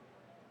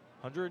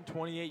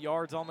128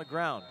 yards on the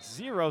ground,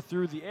 0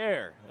 through the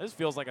air. This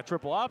feels like a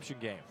triple option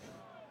game.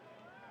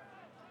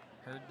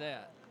 Heard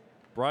that.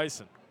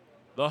 Bryson,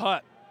 the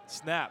hut,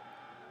 snap.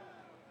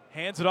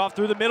 Hands it off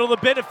through the middle of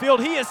Benefield.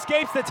 He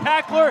escapes the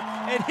tackler,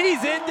 and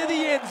he's into the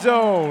end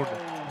zone.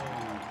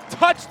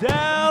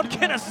 Touchdown,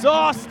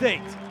 Kennesaw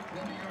State.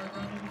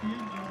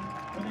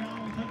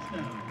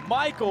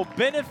 Michael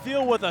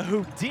Benefield with a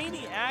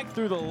Houdini act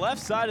through the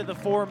left side of the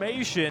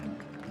formation.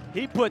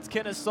 He puts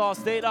Kennesaw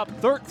State up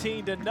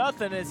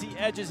 13-0 as he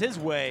edges his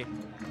way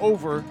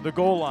over the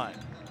goal line.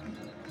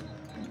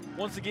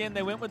 Once again,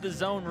 they went with the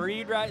zone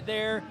read right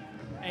there,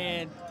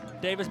 and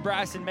Davis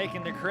Bryson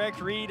making the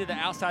correct read to the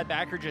outside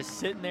backer, just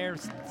sitting there,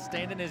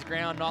 standing his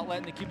ground, not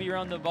letting the QB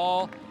run the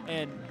ball,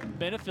 and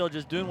Benefield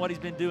just doing what he's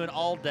been doing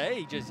all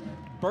day, just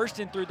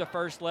bursting through the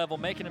first level,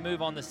 making a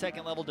move on the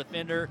second level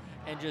defender,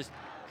 and just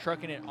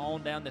trucking it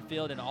on down the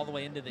field and all the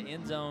way into the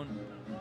end zone.